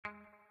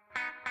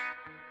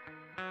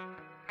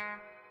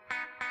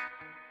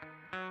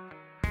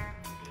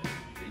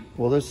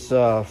Well, this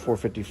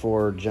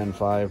 454 Gen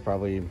 5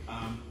 probably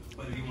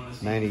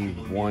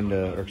 91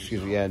 to, or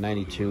excuse me, yeah,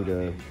 92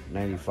 to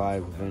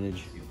 95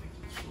 vintage.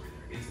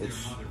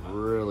 It's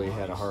really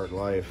had a hard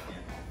life.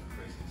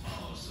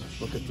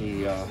 Look at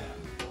the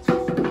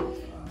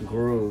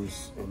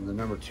grooves in the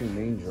 #2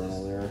 main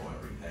journal there.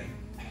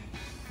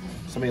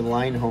 Somebody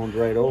line honed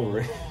right over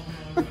it.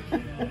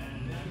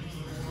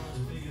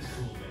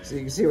 So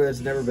you can see where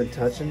that's never been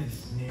touching.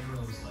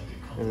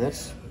 And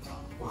that's,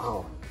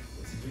 wow.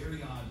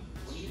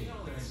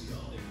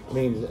 I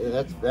mean,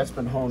 that's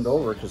been honed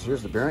over, because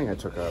here's the bearing I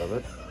took out of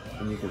it.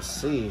 And you can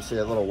see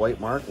that little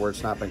white mark where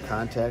it's not been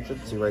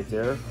contacted? See right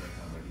there?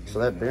 So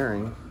that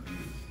bearing,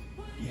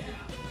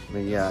 I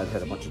mean, yeah, it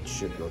had a bunch of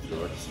shit go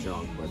through it, it's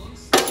junk, but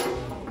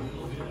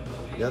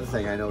the other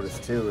thing I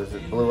noticed too is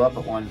it blew up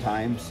at one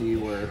time. See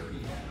where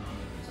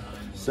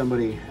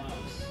somebody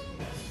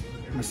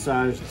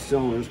massaged the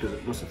cylinders because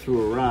it must have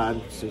threw a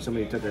rod. See,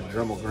 somebody took a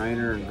Dremel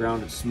grinder and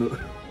ground it smooth.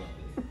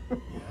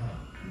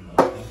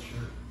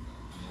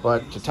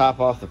 But to top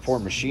off the poor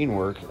machine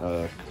work,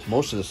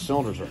 most of the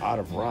cylinders are out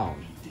of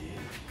round.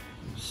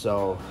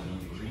 So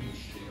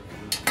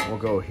we'll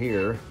go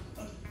here.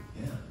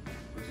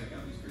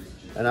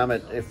 And I'm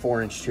at a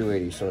 4-inch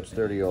 280, so it's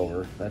 30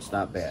 over. That's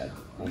not bad,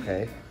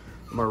 okay?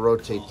 I'm gonna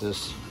rotate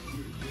this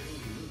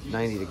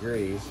 90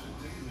 degrees.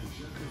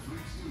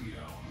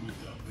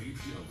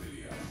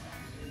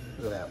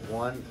 Look at that,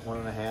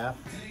 1.5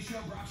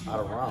 out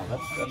of round.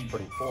 That's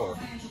pretty poor.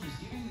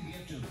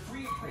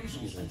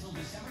 Excuse me.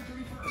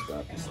 Let's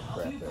got a piece of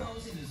crap there.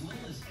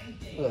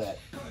 Look at that.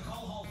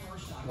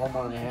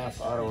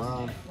 1.5 out of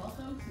round.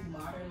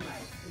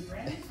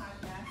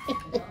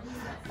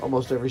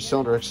 Almost every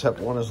cylinder except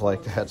one is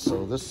like that.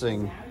 So this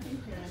thing,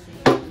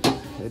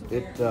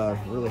 it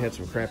really had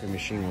some crappy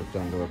machine work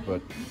done to it.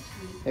 But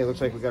hey, looks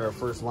like we got our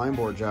first line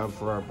board job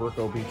for our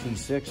Berco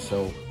BT6.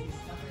 So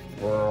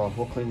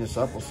we'll clean this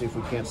up. We'll see if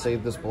we can't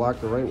save this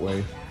block the right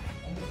way.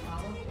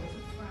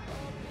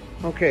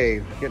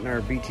 Okay, getting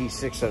our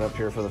BT6 set up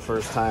here for the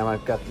first time.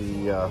 I've got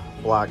the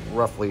block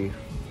roughly,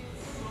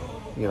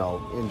 you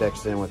know,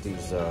 indexed in with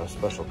these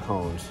special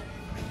cones.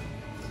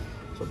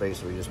 So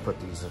basically just put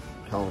these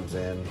cones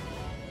in,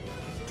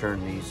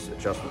 turn these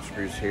adjustment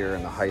screws here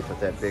and the height of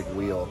that big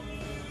wheel,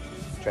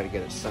 try to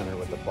get it centered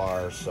with the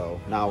bars. So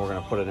now we're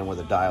going to put it in with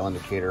a dial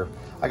indicator.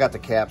 I got the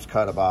caps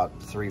cut about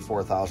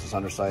 3/4 thousandths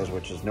undersized,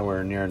 which is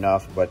nowhere near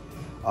enough, but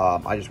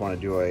I just want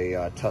to do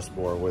a test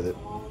bore with it,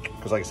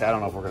 because like I said, I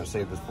don't know if we're going to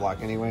save this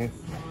block anyway,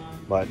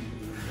 but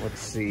let's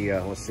see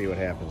what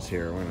happens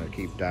here. We're going to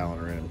keep dialing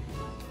her in.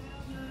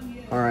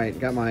 All right,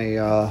 got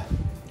my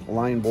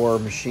line bore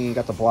machine,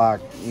 got the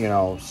block, you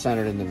know,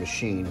 centered in the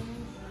machine.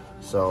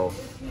 So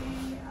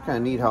kind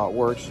of neat how it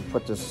works. You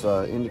put this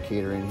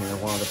indicator in here,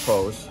 one of the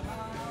posts,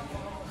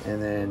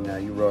 and then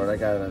you wrote, I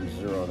got it on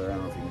 0 there. I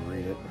don't know if you can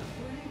read it.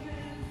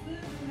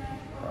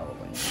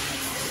 Probably.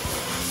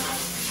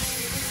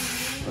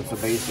 But so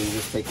basically you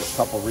just take a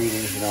couple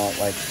readings, you know, at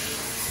like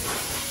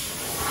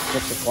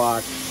 6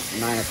 o'clock,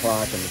 9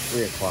 o'clock, and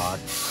 3 o'clock.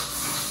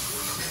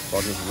 So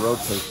I'll just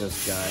rotate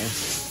this guy.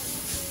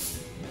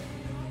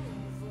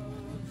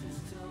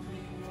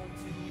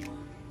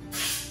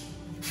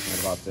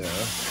 About there,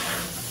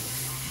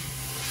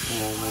 and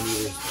then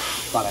use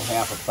about a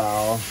 1/2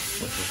 thou,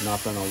 which is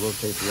nothing. I'll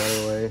rotate the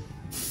other way.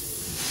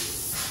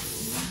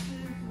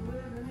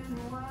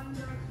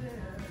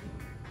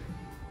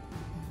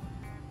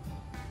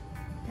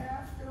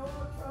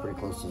 Pretty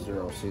close to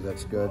 0. See,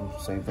 that's good.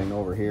 Same thing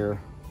over here.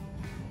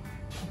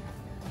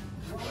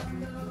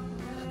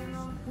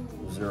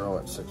 0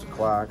 at 6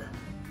 o'clock.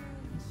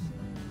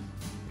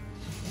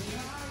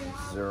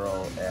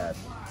 0 at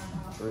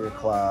 3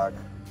 o'clock.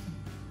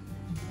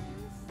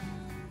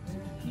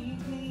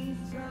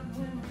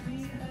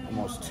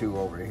 Almost 2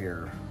 over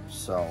here,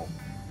 so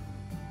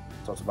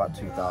it's about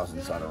 2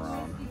 thousandths out of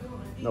round.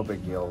 No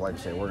big deal. Like I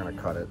say, we're gonna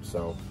cut it,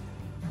 so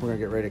we're gonna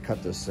get ready to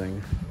cut this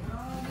thing.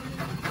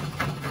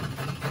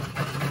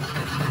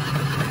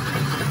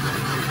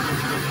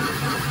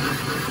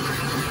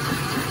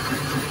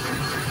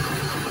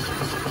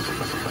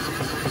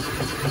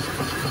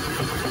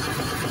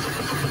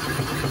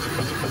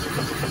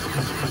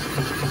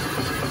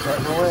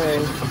 Cutting away.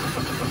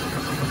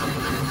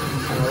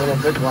 And a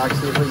little big block,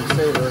 see if we can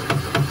save her.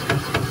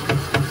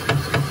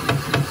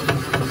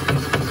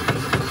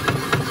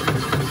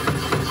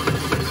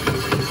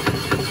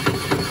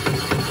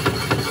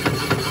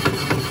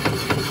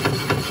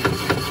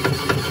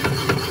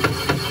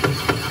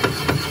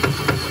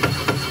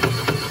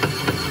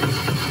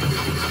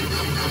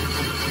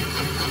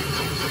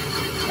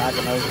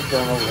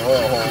 Going over the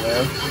oil hole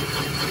there.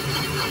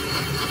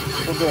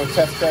 We'll do a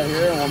test cut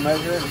here and we'll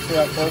measure it and see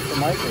how close the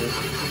mic is.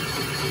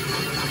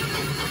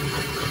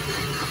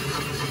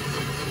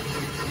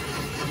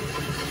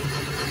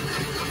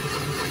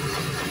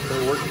 So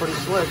it works pretty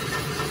slick.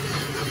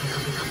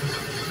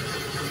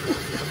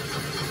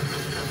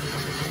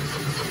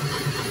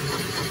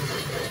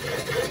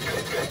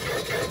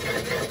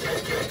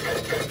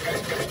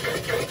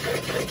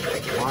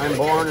 Time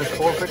born is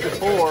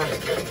 454.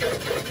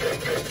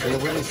 See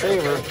if we can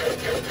save her.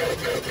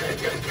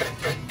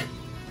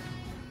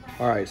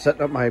 All right,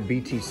 setting up my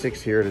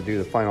BT6 here to do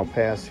the final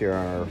pass here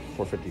on our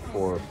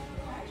 454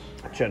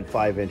 Gen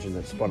 5 engine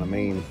that spun a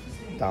main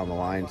down the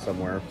line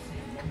somewhere.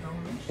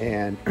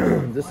 And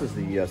this is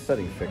the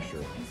setting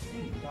fixture.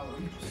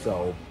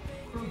 So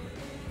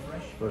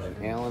there's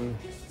an Allen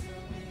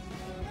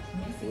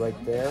right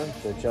there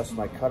to adjust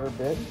my cutter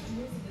bit.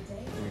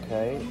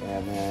 Okay,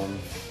 and then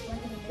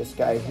this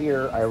guy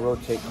here, I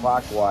rotate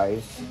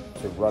clockwise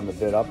to run the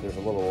bit up. There's a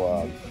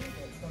little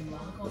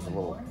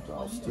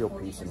steel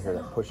piece in here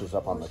that pushes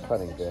up on the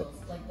cutting bit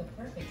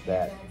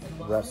that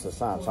rests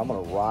this on. So I'm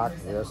going to rock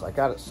this. I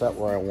got it set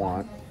where I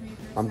want.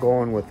 I'm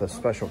going with a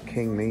special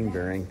King main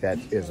bearing that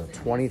is a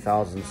 20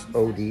 thousandths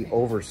OD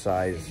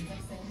oversize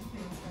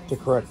to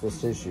correct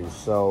this issue.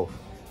 So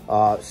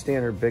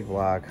standard big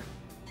block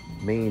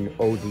main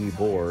OD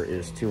bore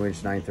is 2"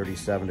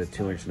 937 to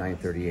 2"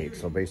 938.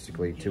 So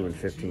basically 2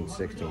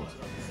 15/16.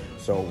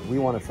 So we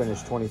want to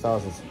finish 20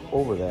 thousandths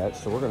over that.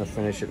 So we're going to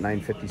finish at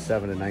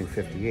 957 to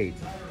 958.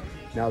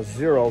 Now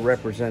 0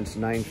 represents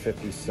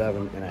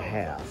 957 and a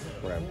half,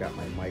 where I've got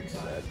my mic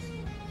set.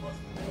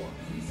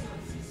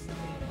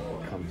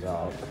 It comes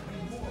out.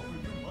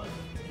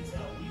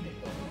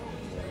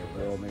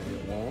 Maybe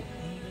it won't.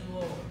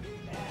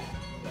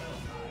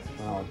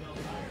 Well,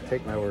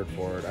 take my word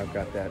for it. I've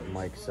got that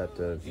mic set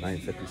to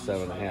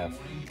 957 and a half.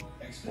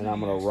 And I'm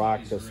going to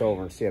rock this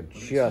over and see I'm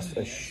just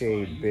a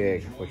shade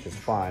big, which is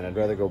fine. I'd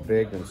rather go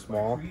big than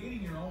small.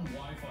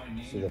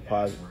 See the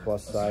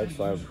plus side,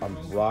 so I'm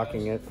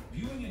rocking it.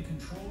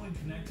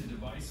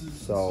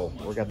 So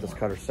we got this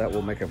cutter set.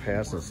 We'll make a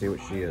pass and see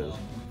what she is.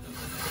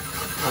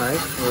 All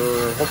right,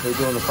 we're hopefully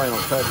doing the final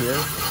cut here.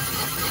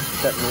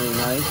 Setting really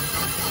nice.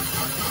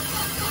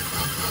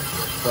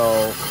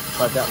 So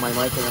if I've got my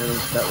mic and everything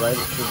set right,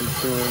 it should be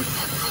 2"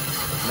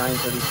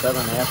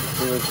 937 and a half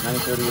to 2"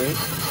 938.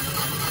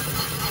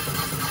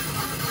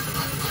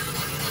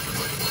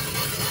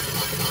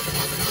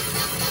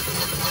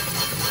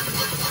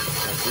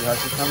 See how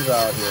she comes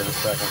out here in a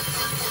second.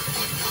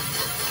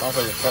 Sounds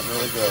like it's cutting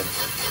really good.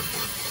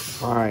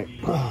 All right.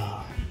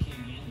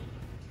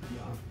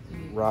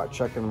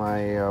 Checking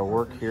my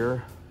work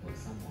here.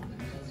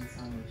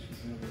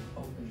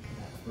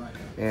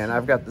 And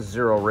I've got the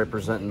 0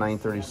 representing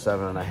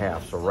 937 and a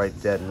half, so right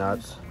dead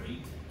nuts.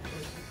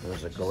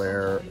 There's a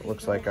glare.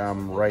 Looks like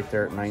I'm right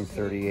there at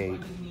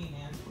 938,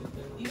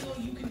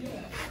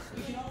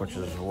 which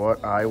is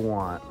what I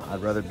want.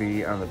 I'd rather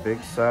be on the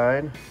big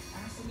side.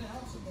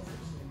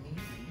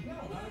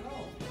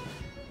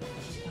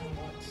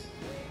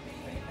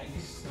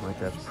 Like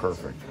that's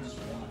perfect.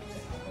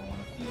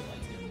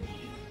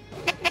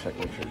 Check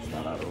make sure it's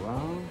not out of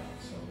round.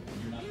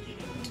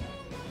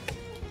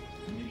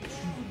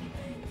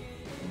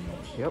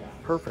 Yep,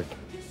 perfect.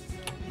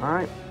 All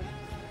right,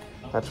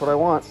 that's what I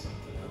want.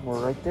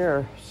 We're right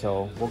there.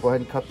 So we'll go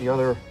ahead and cut the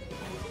other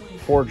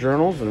 4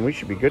 journals and we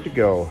should be good to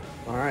go.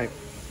 All right,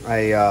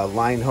 I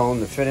line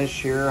honed the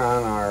finish here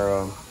on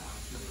our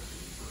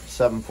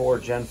 7.4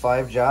 Gen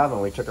 5 job,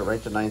 and we took it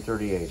right to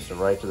 938, so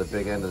right to the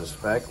big end of the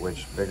spec,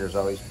 which bigger is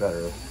always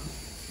better.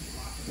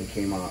 It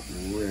came out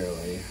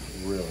really,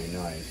 really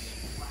nice.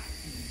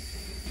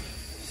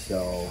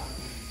 So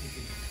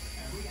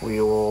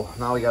we will,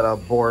 now we got to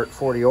bore it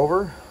 40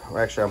 over. Or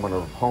actually, I'm going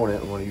to hone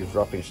it. I'm going to use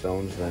roughing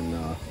stones,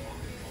 then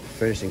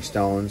finishing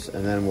stones,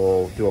 and then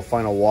we'll do a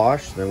final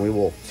wash. Then we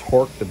will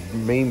torque the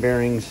main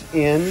bearings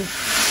in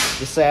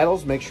the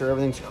saddles, make sure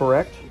everything's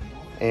correct.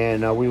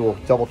 And we will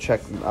double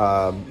check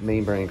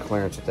main bearing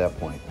clearance at that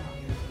point.